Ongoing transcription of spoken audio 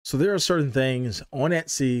So there are certain things on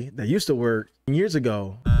Etsy that used to work years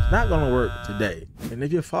ago, it's not going to work today. And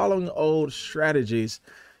if you're following old strategies,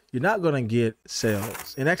 you're not going to get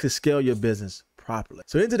sales and actually scale your business properly.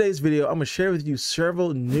 So in today's video, I'm going to share with you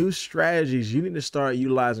several new strategies you need to start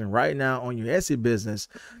utilizing right now on your Etsy business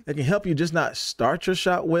that can help you just not start your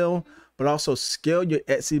shop well, but also scale your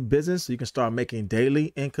Etsy business so you can start making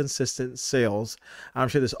daily and consistent sales. I'm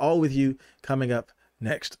sure this all with you coming up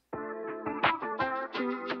next.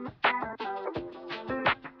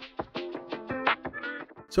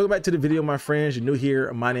 So welcome back to the video, my friends. You're new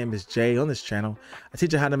here. My name is Jay. On this channel, I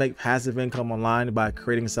teach you how to make passive income online by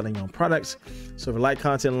creating and selling your own products. So if you like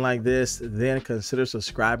content like this, then consider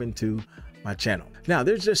subscribing to my channel. Now,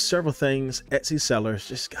 there's just several things Etsy sellers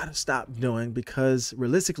just got to stop doing because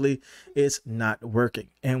realistically, it's not working.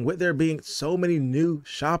 And with there being so many new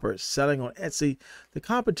shoppers selling on Etsy, the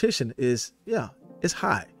competition is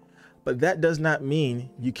high. But that does not mean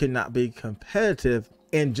you cannot be competitive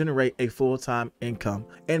and generate a full-time income.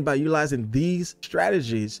 And by utilizing these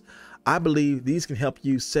strategies, I believe these can help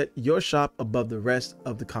you set your shop above the rest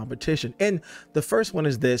of the competition. And the first one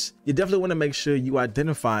is this: you definitely want to make sure you are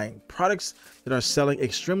identifying products that are selling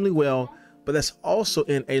extremely well, but that's also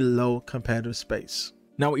in a low competitive space.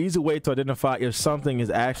 Now, an easy way to identify if something is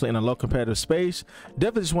actually in a low competitive space,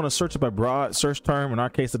 definitely just want to search up a broad search term. In our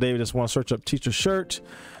case today, we just want to search up teacher shirt.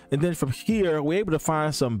 And then from here, we're able to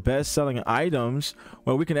find some best-selling items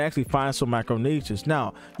where we can actually find some micro niches.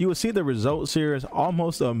 Now, you will see the results here is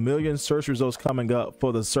almost 1 million search results coming up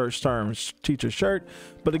for the search term teacher shirt.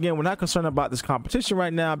 But again, we're not concerned about this competition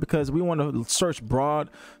right now because we want to search broad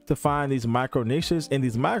to find these micro niches. And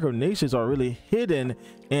these micro niches are really hidden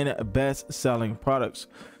in best-selling products.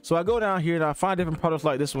 So I go down here and I find different products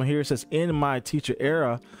like this one here. It says in my teacher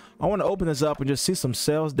era. I want to open this up and just see some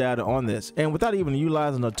sales data on this. And without even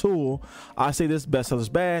utilizing a tool, I see this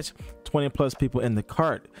bestsellers badge, 20+ people in the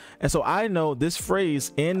cart. And so I know this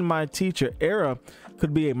phrase in my teacher era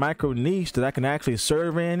could be a micro niche that I can actually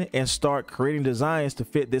serve in and start creating designs to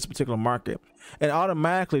fit this particular market. And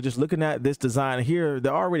automatically, just looking at this design here,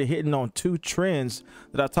 they're already hitting on 2 trends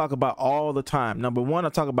that I talk about all the time. Number one, I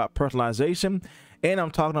talk about personalization. And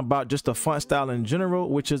I'm talking about just the font style in general,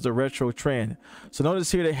 which is the retro trend. So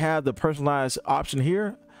notice here they have the personalized option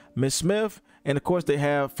here, Miss Smith, and of course they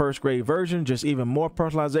have first grade version, just even more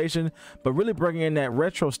personalization, but really bringing in that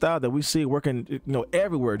retro style that we see working,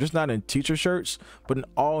 everywhere, just not in teacher shirts, but in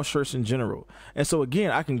all shirts in general. And so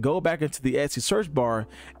again, I can go back into the Etsy search bar,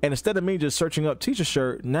 and instead of me just searching up teacher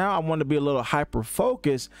shirt, now I want to be a little hyper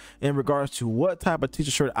focused in regards to what type of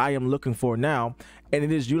teacher shirt I am looking for now. And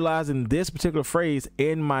it is utilizing this particular phrase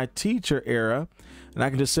in my teacher era. And I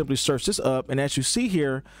can just simply search this up. And as you see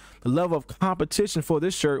here, the level of competition for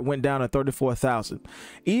this shirt went down to 34,000.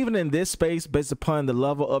 Even in this space, based upon the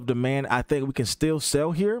level of demand, I think we can still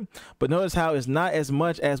sell here. But notice how it's not as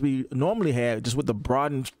much as we normally have just with the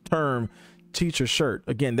broadened term teacher shirt.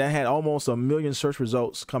 Again, that had almost 1 million search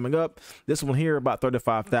results coming up. This one here about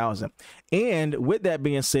 35,000. And with that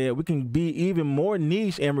being said, we can be even more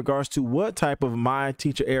niche in regards to what type of my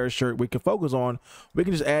teacher era shirt we can focus on. We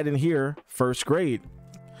can just add in here first grade.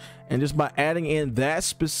 And just by adding in that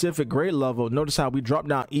specific grade level, notice how we drop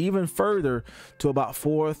down even further to about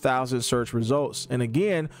 4,000 search results. And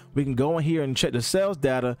again, we can go in here and check the sales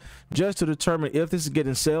data just to determine if this is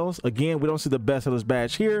getting sales. Again, we don't see the bestsellers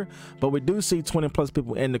badge here, but we do see 20+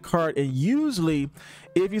 people in the cart. And usually,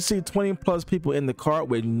 if you see 20+ people in the cart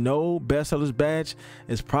with no bestsellers badge,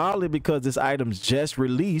 it's probably because this item's just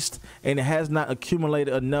released and it has not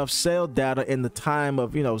accumulated enough sale data in the time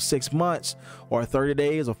of 6 months or 30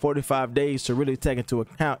 days or 45 days to really take into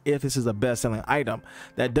account if this is a best-selling item.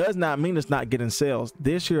 That does not mean it's not getting sales.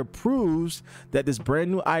 This here proves that this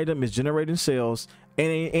brand new item is generating sales. And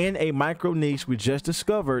in a micro niche we just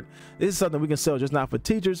discovered, this is something we can sell just not for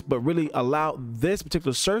teachers, but really allow this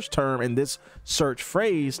particular search term and this search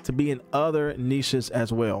phrase to be in other niches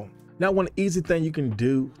as well. Now, one easy thing you can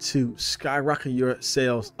do to skyrocket your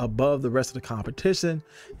sales above the rest of the competition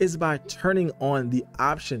is by turning on the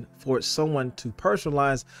option for someone to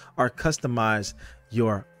personalize or customize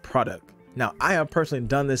your product. Now, I have personally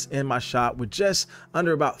done this in my shop with just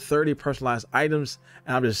under about 30 personalized items.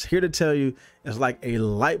 And I'm just here to tell you, it's like a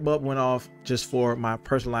light bulb went off just for my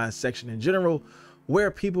personalized section in general, where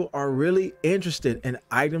people are really interested in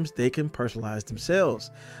items they can personalize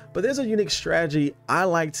themselves. But there's a unique strategy I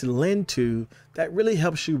like to lend to that really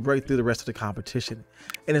helps you break through the rest of the competition.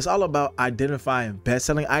 And it's all about identifying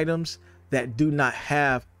best-selling items that do not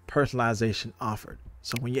have personalization offered.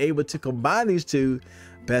 So when you're able to combine these two,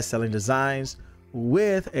 best-selling designs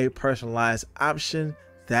with a personalized option,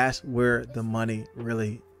 that's where the money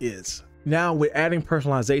really is. Now, with adding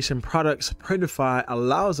personalization products, Printify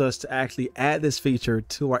allows us to actually add this feature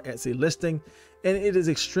to our Etsy listing, and it is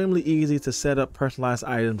extremely easy to set up personalized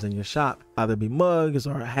items in your shop, either be mugs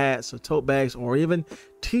or hats or tote bags or even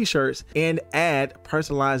t-shirts, and add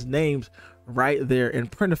personalized names right there in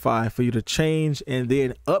Printify for you to change and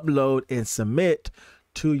then upload and submit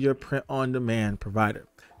to your print-on-demand provider.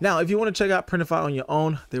 Now, if you want to check out Printify on your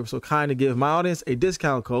own, they were so kind to give my audience a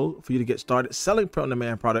discount code for you to get started selling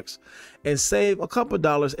print-on-demand products and save a couple of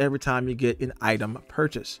dollars every time you get an item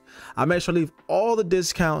purchase. I make sure to leave all the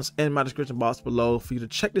discounts in my description box below for you to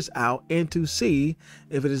check this out and to see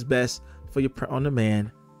if it is best for your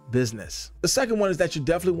print-on-demand business. The second one is that you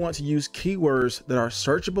definitely want to use keywords that are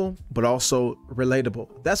searchable but also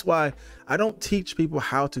relatable. That's why I don't teach people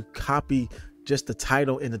how to copy just the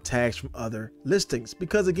title and the tags from other listings,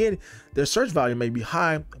 because again, their search value may be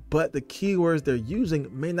high, but the keywords they're using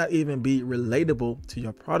may not even be relatable to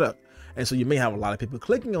your product. And so you may have a lot of people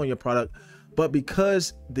clicking on your product, but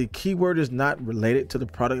because the keyword is not related to the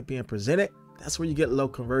product being presented, that's where you get low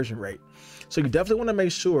conversion rate. So you definitely want to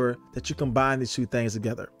make sure that you combine these two things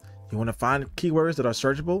together. You want to find keywords that are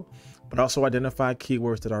searchable, but also identify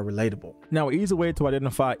keywords that are relatable. Now, an easy way to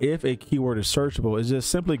identify if a keyword is searchable is just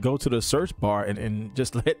simply go to the search bar and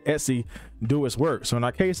just let Etsy do its work. So in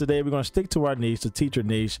our case today, we're going to stick to our niche, the teacher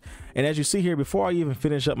niche. And as you see here, before I even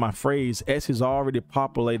finish up my phrase, Etsy's already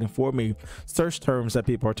populating for me search terms that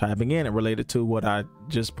people are typing in and related to what I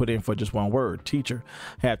just put in for just one word, teacher.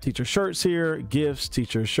 I have teacher shirts here, gifts,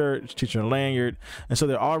 teacher shirts, teacher lanyard. And so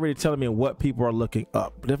they're already telling me what people are looking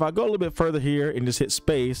up. But if I go a little bit further here and just hit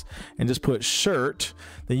space and just put shirt,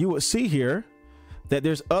 then you will see here that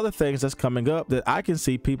there's other things that's coming up that I can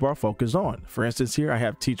see people are focused on. For instance, here I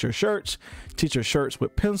have teacher shirts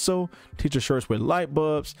with pencil, teacher shirts with light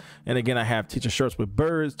bulbs, and again I have teacher shirts with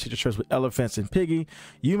birds, teacher shirts with elephants and piggy.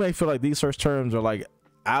 You may feel like these search terms are like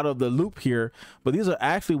out of the loop here, but these are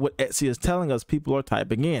actually what Etsy is telling us people are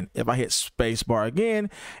typing in. If I hit space bar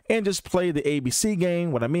again and just play the ABC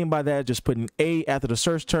game, what I mean by that, just putting A after the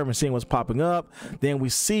search term and seeing what's popping up, then we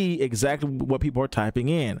see exactly what people are typing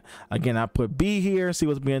in. Again, I put B here, see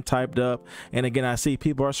what's being typed up, and again I see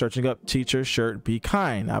people are searching up teacher shirt be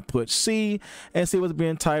kind. I put C and see what's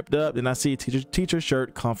being typed up, and I see teacher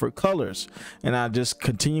shirt comfort colors, and I just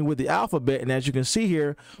continue with the alphabet. And as you can see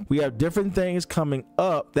here, we have different things coming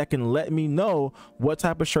up that can let me know what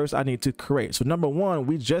type of shirts I need to create. So number one,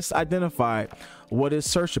 we just identified what is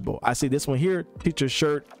searchable. I see this one here, teacher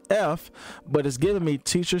shirt F, but it's giving me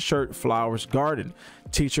teacher shirt flowers garden,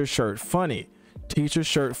 teacher shirt funny, teacher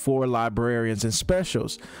shirt for librarians and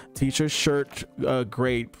specials, teacher shirt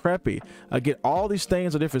grade preppy. Again, all these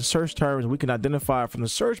things are different search terms. We can identify from the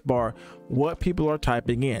search bar what people are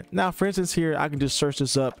typing in. Now, for instance, here I can just search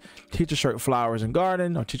this up, teacher shirt flowers and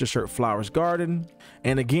garden, or teacher shirt flowers garden.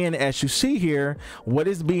 And again, as you see here, what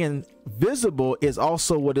is being visible is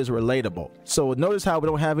also what is relatable. So notice how we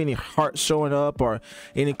don't have any hearts showing up or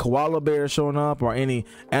any koala bears showing up or any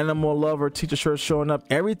animal lover teacher shirts showing up.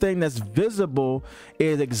 Everything that's visible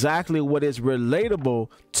is exactly what is relatable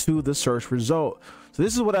to the search result. So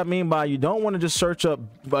this is what I mean by you don't want to just search up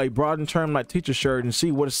a broad term like teacher shirt and see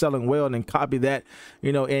what is selling well and then copy that,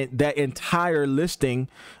 you know, and that entire listing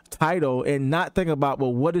title and not think about,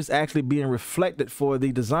 well, what is actually being reflected for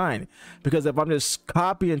the design. Because if I'm just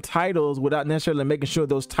copying titles without necessarily making sure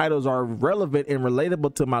those titles are relevant and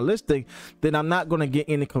relatable to my listing, then I'm not going to get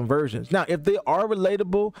any conversions. Now, if they are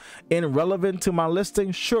relatable and relevant to my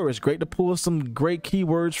listing, sure, it's great to pull some great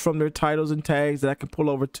keywords from their titles and tags that I can pull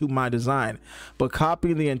over to my design. But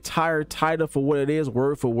copying the entire title for what it is,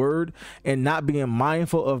 word for word, and not being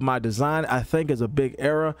mindful of my design, I think is a big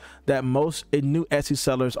error that most new Etsy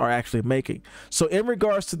sellers are actually making. So in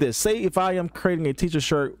regards to this, say if I am creating a teacher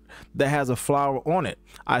shirt that has a flower on it,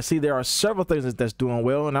 I see there are several things that's doing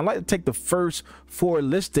well, and I like to take the first 4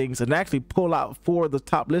 listings and actually pull out 4 of the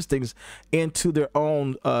top listings into their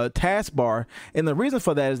own taskbar. And the reason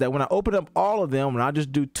for that is that when I open up all of them, and I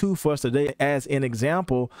just do 2 for us today as an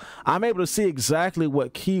example, I'm able to see exactly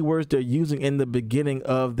what keywords they're using in the beginning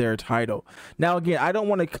of their title. Now again, I don't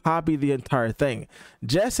want to copy the entire thing.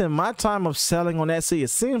 Just in my time of selling on Etsy, it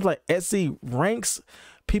seems like Etsy ranks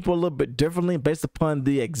people a little bit differently based upon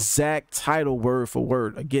the exact title word for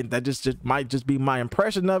word. Again, that just might just be my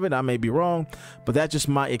impression of it. I may be wrong, but that's just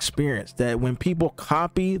my experience, that when people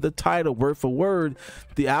copy the title word for word,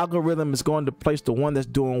 the algorithm is going to place the one that's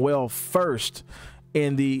doing well first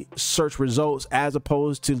in the search results, as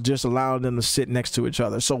opposed to just allowing them to sit next to each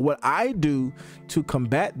other. So what I do to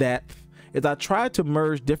combat that is I try to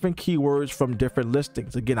merge different keywords from different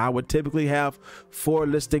listings. Again, I would typically have 4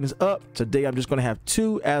 listings up. Today, I'm just going to have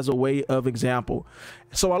 2 as a way of example.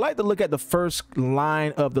 So I like to look at the first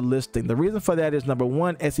line of the listing. The reason for that is, number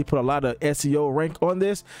one, Etsy put a lot of SEO rank on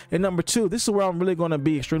this. And number two, this is where I'm really going to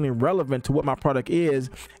be extremely relevant to what my product is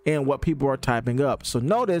and what people are typing up. So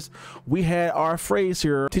notice we had our phrase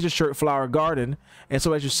here, teacher shirt, flower garden. And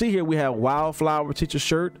so as you see here, we have wildflower teacher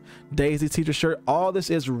shirt, daisy teacher shirt. All this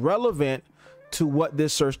is relevant to what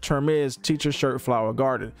this search term is, teacher shirt, flower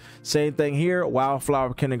garden. Same thing here,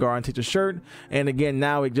 wildflower kindergarten teacher shirt. And again,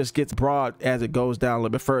 now it just gets broad as it goes down a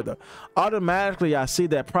little bit further. Automatically, I see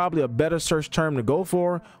that probably a better search term to go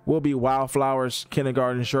for will be wildflowers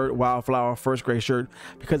kindergarten shirt, wildflower first grade shirt,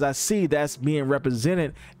 because I see that's being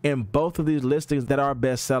represented in both of these listings that are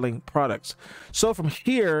best selling products. So from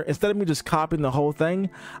here, instead of me just copying the whole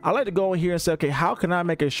thing, I like to go in here and say, okay, how can I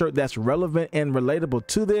make a shirt that's relevant and relatable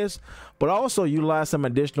to this, but also utilize some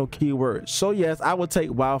additional keywords? So yes, I would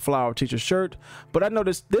take wildflower teacher shirt, but I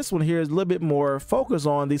noticed this one here is a little bit more focused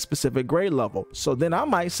on the specific grade level. So then I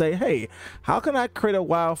might say, hey, how can I create a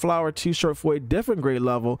wildflower t-shirt for a different grade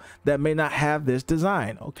level that may not have this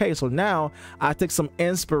design? Okay, so now I take some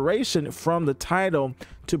inspiration from the title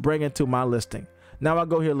to bring it to my listing. Now I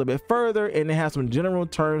go here a little bit further and it has some general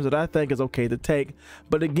terms that I think is okay to take.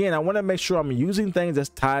 But again, I want to make sure I'm using things that's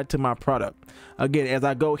tied to my product. Again, as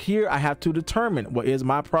I go here, I have to determine, well, is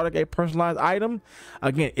my product a personalized item?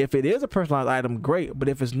 Again, if it is a personalized item, great. But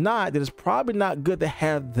if it's not, then it's probably not good to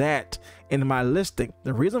have that in my listing.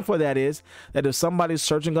 The reason for that is that if somebody's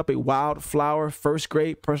searching up a wildflower first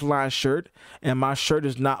grade personalized shirt and my shirt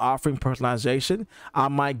is not offering personalization, I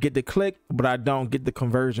might get the click, but I don't get the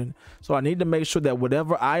conversion. So I need to make sure that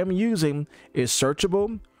whatever I am using is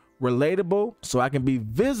searchable, relatable, so I can be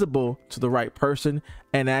visible to the right person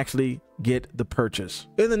and actually get the purchase.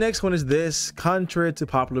 And the next one is this: contrary to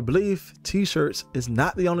popular belief, t-shirts is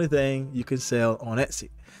not the only thing you can sell on Etsy.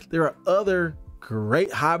 There are other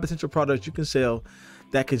great high potential products you can sell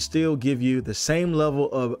that can still give you the same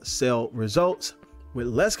level of sale results with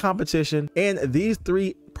less competition. And these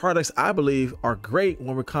 3 products, I believe, are great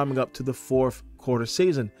when we're coming up to the 4th quarter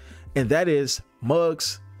season, and that is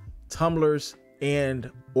mugs, tumblers, and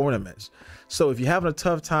ornaments. So if you're having a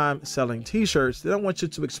tough time selling t-shirts, then I want you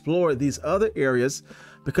to explore these other areas,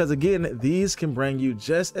 because again, these can bring you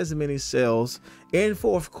just as many sales in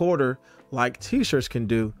 4th quarter like t-shirts can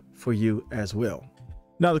do for you as well.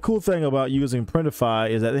 Now, the cool thing about using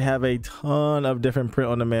Printify is that they have a ton of different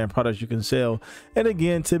print-on-demand products you can sell. And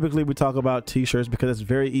again, typically we talk about t-shirts because it's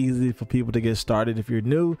very easy for people to get started if you're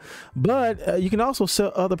new. But you can also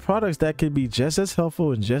sell other products that could be just as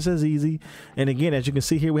helpful and just as easy. And again, as you can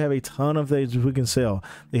see here, we have a ton of things we can sell.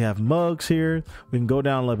 They have mugs here. We can go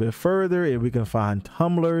down a little bit further and we can find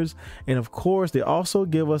tumblers. And of course, they also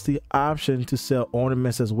give us the option to sell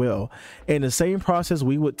ornaments as well. And the same process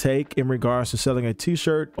we would take in regards to selling a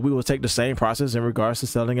t-shirt, we will take the same process in regards to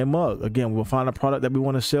selling a mug. Again, we'll find a product that we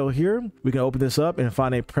want to sell here. We can open this up and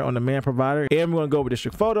find a print-on-demand provider, and we're going to go with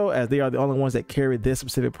District Photo as they are the only ones that carry this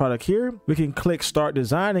specific product here. We can click start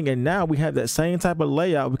designing, and now we have that same type of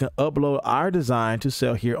layout. We can upload our design to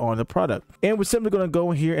sell here on the product, and we're simply going to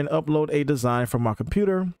go in here and upload a design from our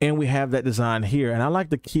computer, and we have that design here. And I like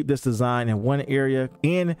to keep this design in one area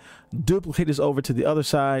and duplicate this over to the other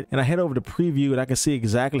side, and I head over to preview and I can see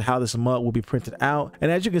exactly how this mug will be printed out.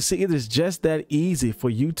 And as you can see, it is just that easy for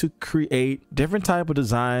you to create different type of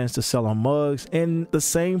designs to sell on mugs, and the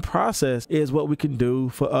same process is what we can do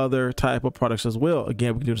for other type of products as well.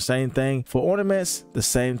 Again, we can do the same thing for ornaments, the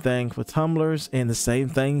same thing for tumblers, and the same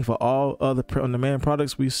thing for all other print-on-demand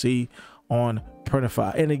products we see on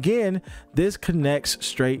Printify. And again, this connects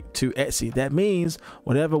straight to Etsy. That means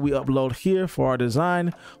whatever we upload here for our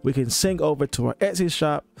design, we can sync over to our Etsy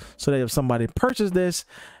shop, so that if somebody purchased this,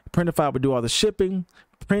 Printify would do all the shipping,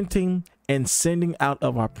 printing, and sending out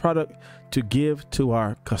of our product to give to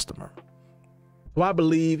our customer. So I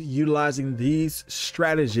believe utilizing these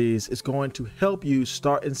strategies is going to help you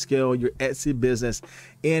start and scale your Etsy business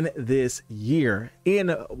in this year. In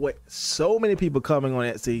what so many people coming on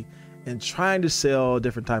Etsy and trying to sell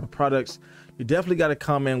different type of products, you definitely got to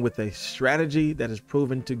come in with a strategy that is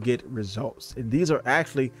proven to get results. And these are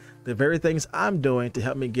actually the very things I'm doing to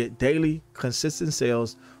help me get daily consistent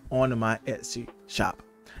sales on my Etsy shop.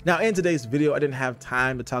 Now, in today's video, I didn't have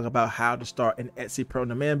time to talk about how to start an Etsy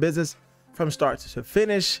print-on-demand business from start to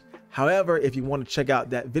finish. However, if you want to check out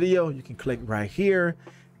that video, you can click right here.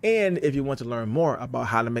 And if you want to learn more about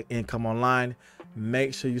how to make income online,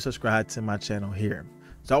 make sure you subscribe to my channel here.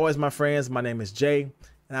 As always, my friends, my name is Jay,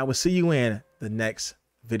 and I will see you in the next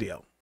video.